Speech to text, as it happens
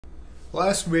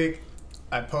Last week,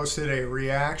 I posted a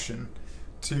reaction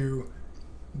to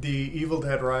the Evil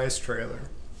Dead Rise trailer.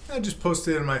 I just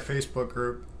posted it in my Facebook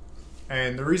group,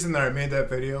 and the reason that I made that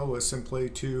video was simply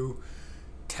to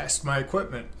test my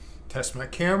equipment, test my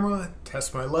camera,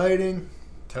 test my lighting,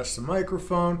 test the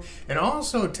microphone, and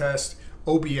also test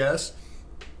OBS,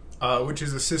 which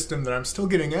is a system that I'm still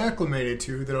getting acclimated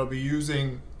to that I'll be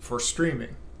using for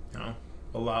streaming.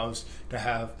 Allows to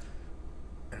have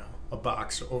a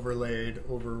box overlaid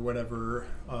over whatever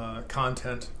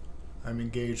content I'm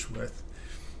engaged with.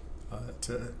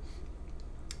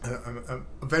 I'm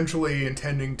eventually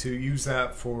intending to use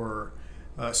that for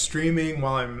streaming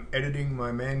while I'm editing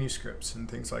my manuscripts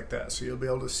and things like that. So you'll be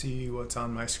able to see what's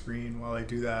on my screen while I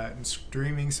do that, and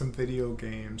streaming some video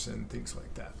games and things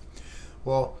like that.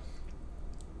 Well,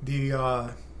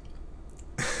 the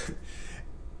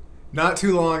not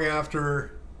too long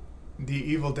after the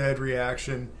Evil Dead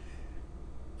reaction,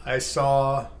 I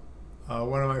saw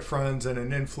one of my friends and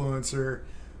an influencer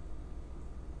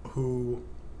who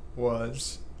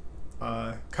was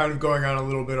kind of going on a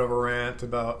little bit of a rant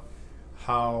about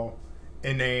how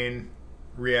inane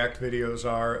React videos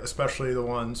are, especially the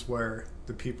ones where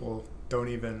the people don't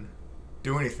even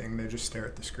do anything, they just stare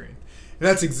at the screen. And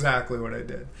that's exactly what I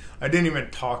did. I didn't even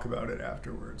talk about it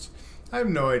afterwards. I have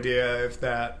no idea if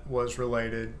that was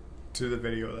related to the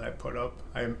video that I put up.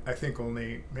 I think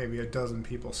only maybe a dozen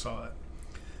people saw it.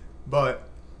 But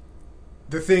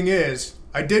the thing is,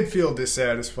 I did feel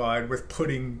dissatisfied with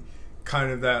putting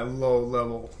kind of that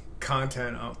low-level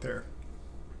content out there.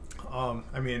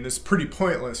 I mean, it's pretty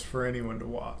pointless for anyone to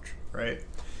watch, right?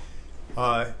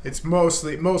 It's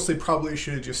mostly probably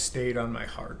should have just stayed on my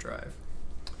hard drive,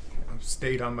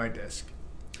 stayed on my disk.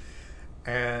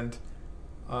 And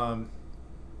I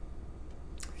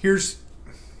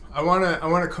want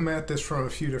to come at this from a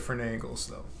few different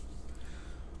angles,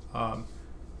 though.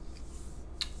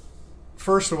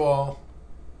 First of all,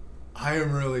 I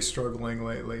am really struggling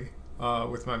lately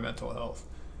with my mental health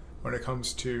when it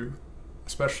comes to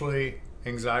especially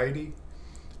anxiety,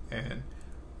 and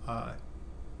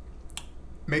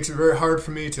makes it very hard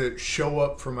for me to show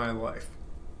up for my life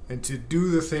and to do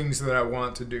the things that I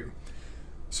want to do.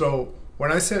 So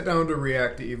when I sat down to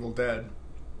react to Evil Dead,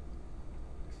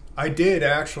 I did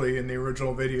actually, in the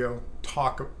original video,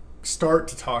 start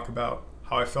to talk about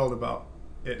how I felt about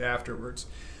it afterwards.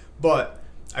 But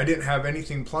I didn't have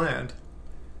anything planned,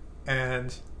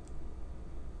 and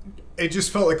it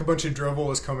just felt like a bunch of drivel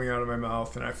was coming out of my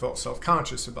mouth, and I felt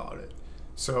self-conscious about it.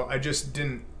 So I just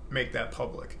didn't make that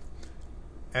public.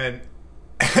 And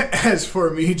as for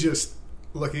me just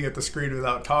looking at the screen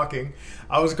without talking,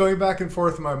 I was going back and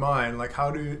forth in my mind, like,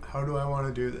 how do I want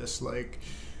to do this? Like,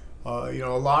 a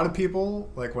lot of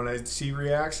people, like, when I see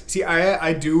reacts,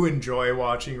 I do enjoy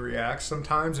watching reacts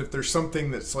sometimes. If there's something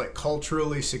that's like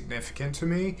culturally significant to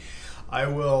me, I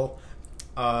will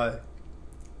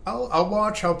I'll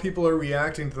watch how people are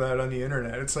reacting to that on the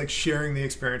internet. It's like sharing the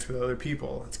experience with other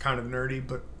people. It's kind of nerdy,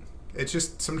 but it's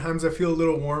just sometimes I feel a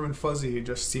little warm and fuzzy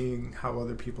just seeing how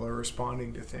other people are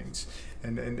responding to things.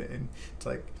 And it's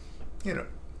like,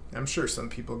 I'm sure some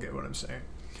people get what I'm saying.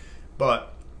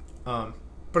 But a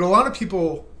lot of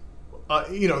people,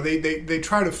 they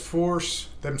try to force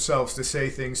themselves to say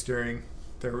things during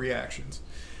their reactions.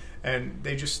 And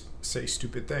they just say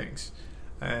stupid things.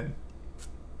 And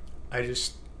I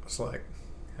just was like,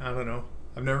 I don't know.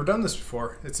 I've never done this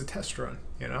before. It's a test run,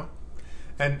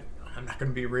 And I'm not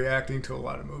going to be reacting to a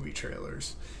lot of movie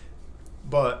trailers.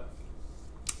 But,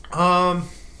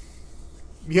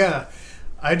 yeah,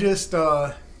 I just,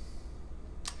 I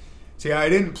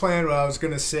didn't plan what I was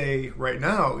going to say right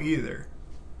now either.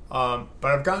 But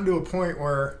I've gotten to a point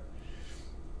where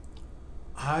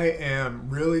I am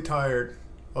really tired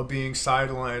of being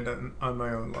sidelined on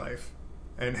my own life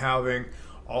and having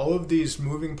all of these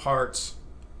moving parts,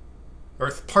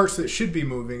 or parts that should be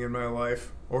moving in my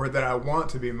life, or that I want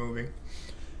to be moving,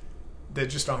 that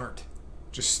just aren't.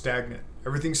 Just stagnant.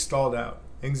 Everything's stalled out.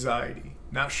 Anxiety.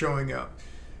 Not showing up.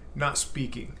 Not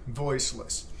speaking.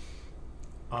 Voiceless.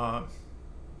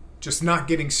 Just not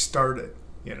getting started,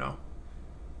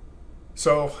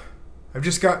 So I've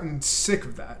just gotten sick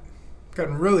of that.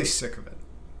 Gotten really sick of it.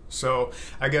 So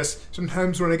I guess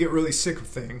sometimes when I get really sick of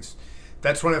things,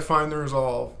 that's when I find the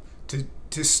resolve to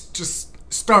just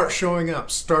start showing up,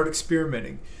 start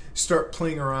experimenting, start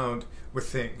playing around with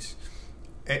things,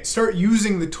 and start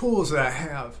using the tools that I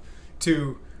have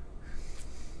to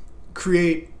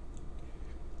create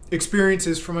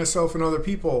experiences for myself and other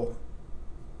people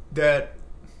that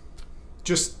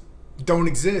just don't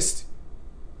exist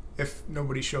if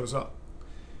nobody shows up.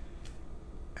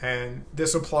 And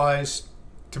this applies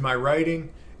to my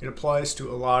writing. It applies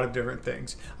to a lot of different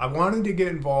things. I wanted to get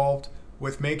involved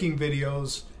with making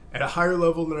videos at a higher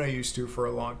level than I used to for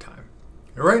a long time.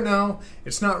 And right now,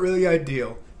 it's not really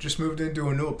ideal. Just moved into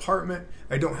a new apartment.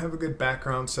 I don't have a good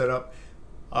background set up.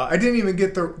 I didn't even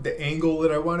get the angle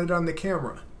that I wanted on the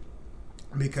camera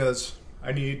because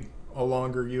I need a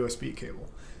longer USB cable.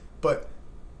 But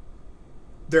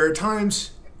there are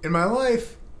times in my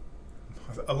life,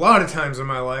 a lot of times in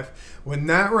my life, when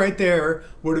that right there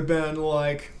would have been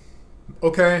like,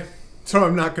 okay, so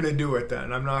I'm not going to do it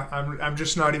then. I'm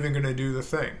just not even going to do the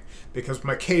thing because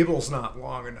my cable's not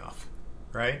long enough,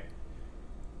 right?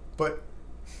 But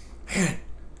man,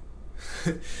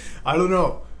 I don't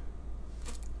know.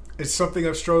 It's something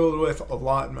I've struggled with a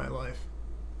lot in my life.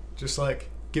 Just like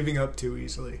giving up too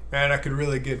easily. And I could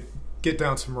really get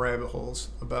down some rabbit holes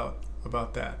about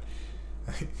that.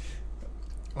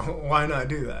 Why not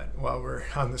do that while we're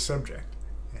on the subject?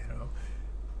 You know,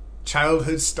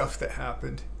 childhood stuff that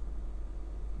happened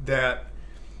that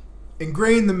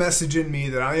ingrained the message in me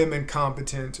that I am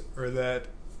incompetent or that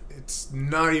it's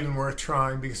not even worth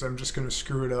trying because I'm just going to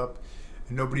screw it up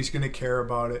and nobody's going to care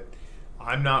about it.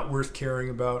 I'm not worth caring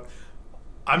about.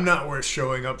 I'm not worth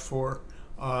showing up for.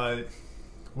 Why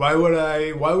would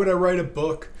I write a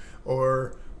book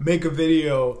or make a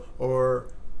video or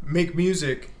make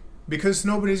music? Because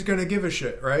nobody's going to give a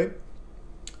shit, right?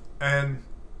 And,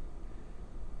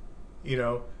 you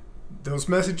know, those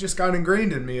messages got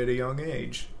ingrained in me at a young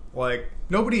age. Like,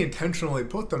 nobody intentionally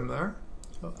put them there.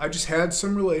 I just had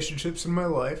some relationships in my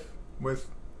life with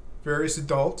various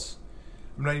adults.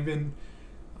 I'm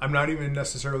not even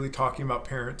necessarily talking about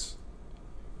parents.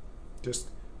 Just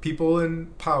people in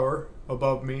power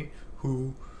above me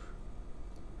who,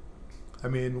 I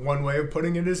mean, one way of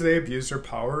putting it is they abused their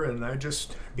power, and I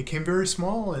just became very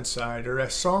small inside, or I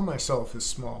saw myself as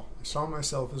small. I saw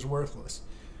myself as worthless.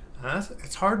 And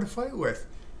it's hard to fight with,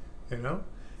 you know?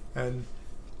 And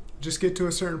just get to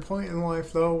a certain point in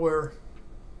life, though, where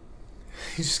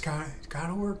you just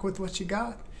gotta work with what you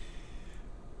got.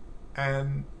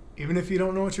 And even if you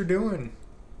don't know what you're doing,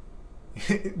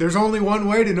 there's only one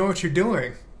way to know what you're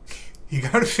doing. You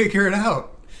gotta figure it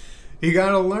out. You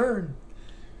gotta learn.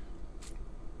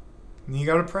 And you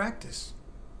gotta practice.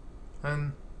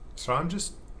 And so I'm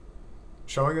just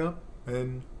showing up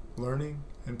and learning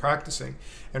and practicing,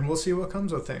 and we'll see what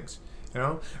comes of things. You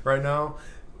know, right now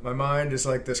my mind is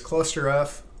like this cluster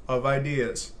F of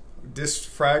ideas, they're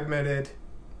fragmented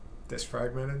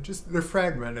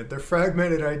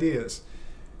ideas,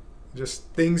 just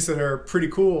things that are pretty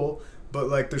cool, but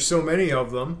like there's so many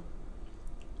of them,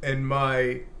 and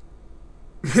my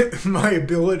my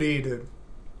ability to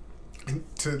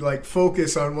like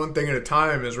focus on one thing at a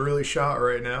time is really shot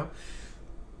right now.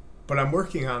 But I'm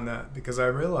working on that because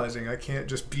I'm realizing I can't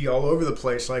just be all over the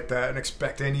place like that and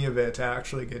expect any of it to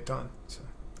actually get done. So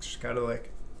just gotta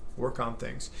like work on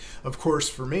things. Of course,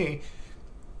 for me,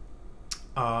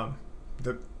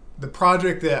 the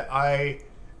project that I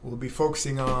will be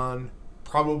focusing on,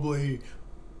 probably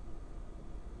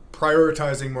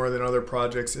prioritizing more than other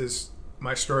projects, is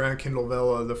my story on Kindle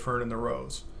Vella, The Fern and the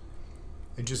Rose,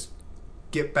 and just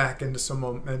get back into some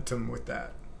momentum with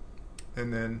that.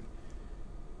 And then,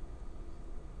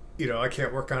 you know, I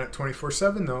can't work on it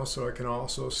 24/7 though, so I can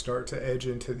also start to edge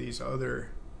into these other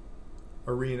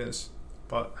arenas.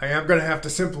 But I am going to have to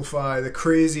simplify the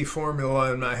crazy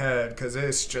formula in my head because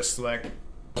it's just like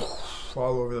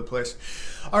all over the place.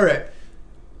 All right,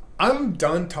 I'm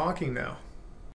done talking now.